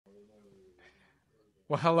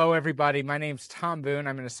Well, hello, everybody. My name's Tom Boone.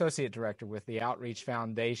 I'm an associate director with the Outreach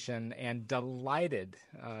Foundation and delighted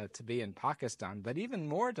to be in Pakistan, but even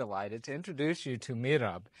more delighted to introduce you to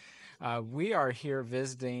Mirab. We are here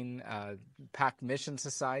visiting PAK Mission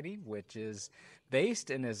Society, which is based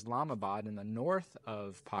in Islamabad in the north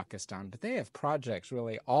of Pakistan, but they have projects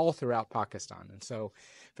really all throughout Pakistan. And so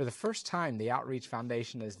for the first time, the Outreach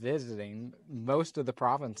Foundation is visiting most of the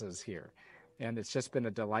provinces here. And it's just been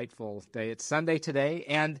a delightful day. It's Sunday today,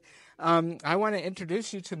 and I want to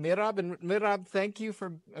introduce you to Mirab. And Mirab, thank you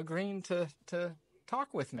for agreeing to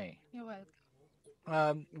talk with me. You're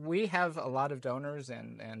welcome. We have a lot of donors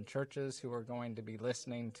and churches who are going to be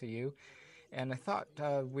listening to you, and I thought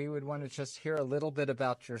we would want to just hear a little bit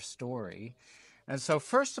about your story. And so,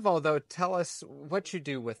 first of all, though, tell us what you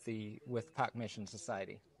do with PAK Mission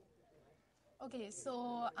Society. Okay,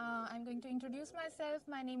 so I'm going to introduce myself.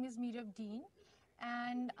 My name is Mirab Dean,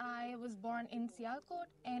 and I was born in Sialkot,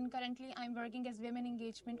 and currently I'm working as Women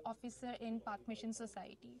Engagement Officer in PAK Mission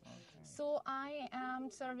Society. Okay. So I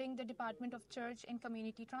am serving the Department of Church and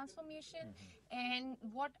Community Transformation, and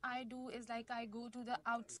what I do is I go to the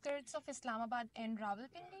outskirts of Islamabad and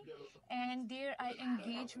Rawalpindi, and there I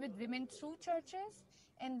engage with women through churches.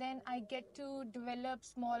 And then I get to develop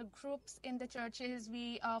small groups in the churches.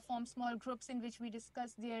 We form small groups in which we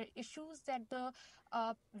discuss their issues that the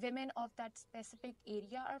women of that specific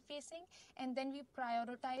area are facing, and then we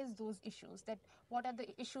prioritize those issues, that what are the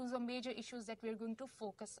issues or major issues that we're going to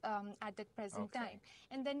focus at the present time.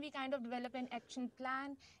 And then we kind of develop an action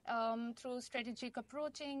plan through strategic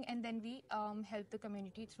approaching, and then we help the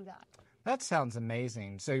community through that. That sounds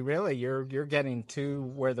amazing. So really, you're getting to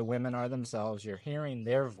where the women are themselves. You're hearing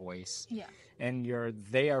their voice, yeah, and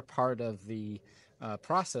they are part of the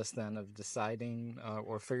process then of deciding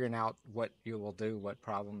or figuring out what you will do, what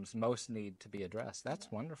problems most need to be addressed.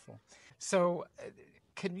 That's wonderful. So,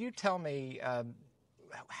 can you tell me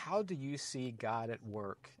how do you see God at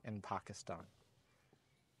work in Pakistan?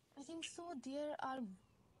 I think so.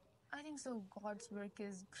 God's work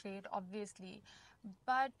is great, obviously,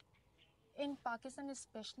 but in Pakistan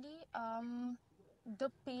especially, the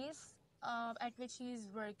pace at which he is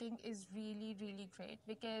working is really, really great,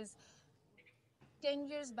 because 10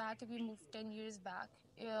 years back, if we move 10 years back,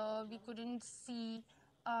 we couldn't see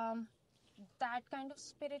that kind of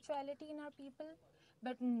spirituality in our people.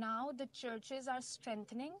 But now the churches are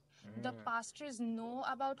strengthening. The pastors know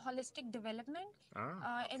about holistic development,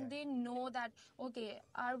 and they know that, okay,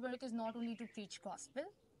 our work is not only to preach gospel,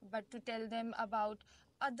 but to tell them about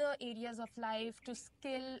other areas of life,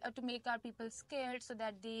 to make our people skilled so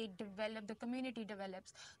that they develop, the community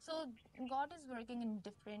develops. So God is working in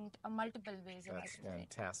different, multiple ways. That's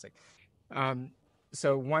fantastic.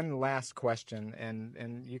 So one last question,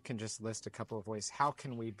 and you can just list a couple of ways. How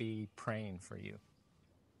can we be praying for you?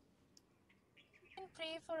 You can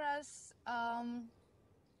pray for us,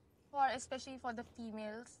 especially for the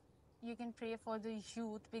females. You can pray for the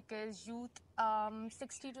youth, because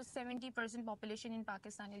 60 to 70% population in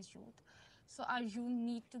Pakistan is youth. So our youth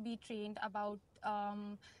need to be trained about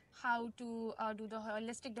how to do the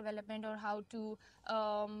holistic development, or how to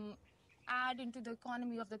add into the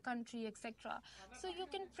economy of the country, etc. So you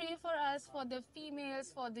can pray for us, for the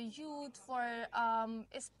females, for the youth, for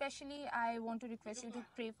especially I want to request you to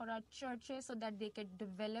pray for our churches, so that they get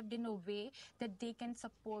developed in a way that they can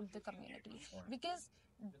support the community, because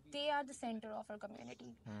they are the center of our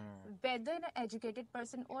community. Whether an educated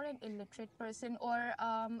person or an illiterate person, or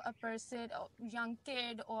a person, a young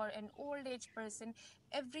kid, or an old age person,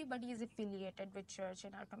 everybody is affiliated with church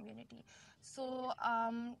in our community. So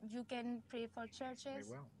you can pray for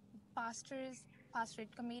churches, pastors,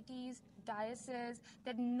 pastorate committees, dioceses,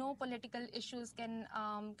 that no political issues can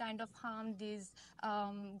kind of harm these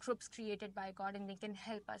groups created by God, and they can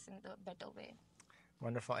help us in the better way.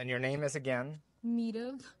 Wonderful. And your name is again?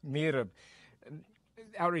 Mirab. Mirab.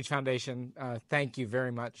 Outreach Foundation, thank you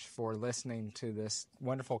very much for listening to this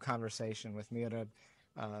wonderful conversation with Mirab.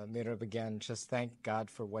 Mirab, again, just thank God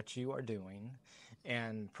for what you are doing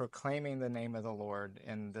and proclaiming the name of the Lord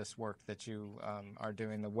in this work that you are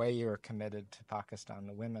doing. The way you are committed to Pakistan,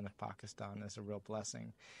 the women of Pakistan, is a real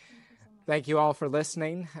blessing. Thank you all for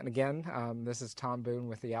listening. And again, this is Tom Boone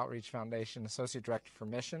with the Outreach Foundation, Associate Director for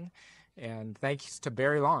Mission. And thanks to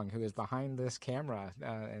Barry Long, who is behind this camera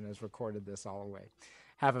and has recorded this all the way.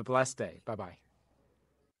 Have a blessed day. Bye-bye.